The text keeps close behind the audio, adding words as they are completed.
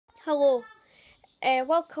Hello,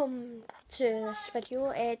 welcome to this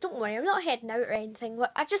video. Don't worry, I'm not heading out or anything.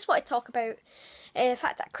 I just want to talk about the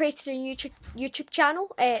fact that I created a YouTube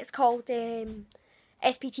channel. It's called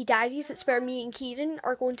SPT Diaries. It's where me and Kieran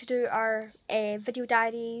are going to do our video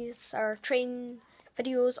diaries, our train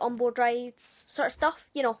videos, onboard rides, sort of stuff.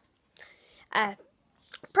 Uh,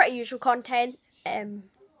 pretty usual content.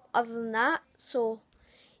 Other than that,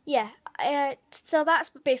 yeah, so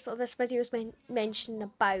that's what basically this video is mentioning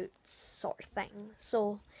about, sort of thing.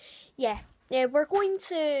 Yeah, we're going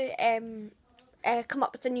to come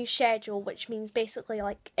up with a new schedule, which means basically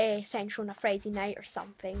like Central on a Friday night or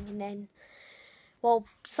something, and then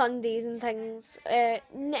Sundays and things.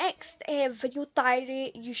 Next video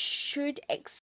diary, you should expect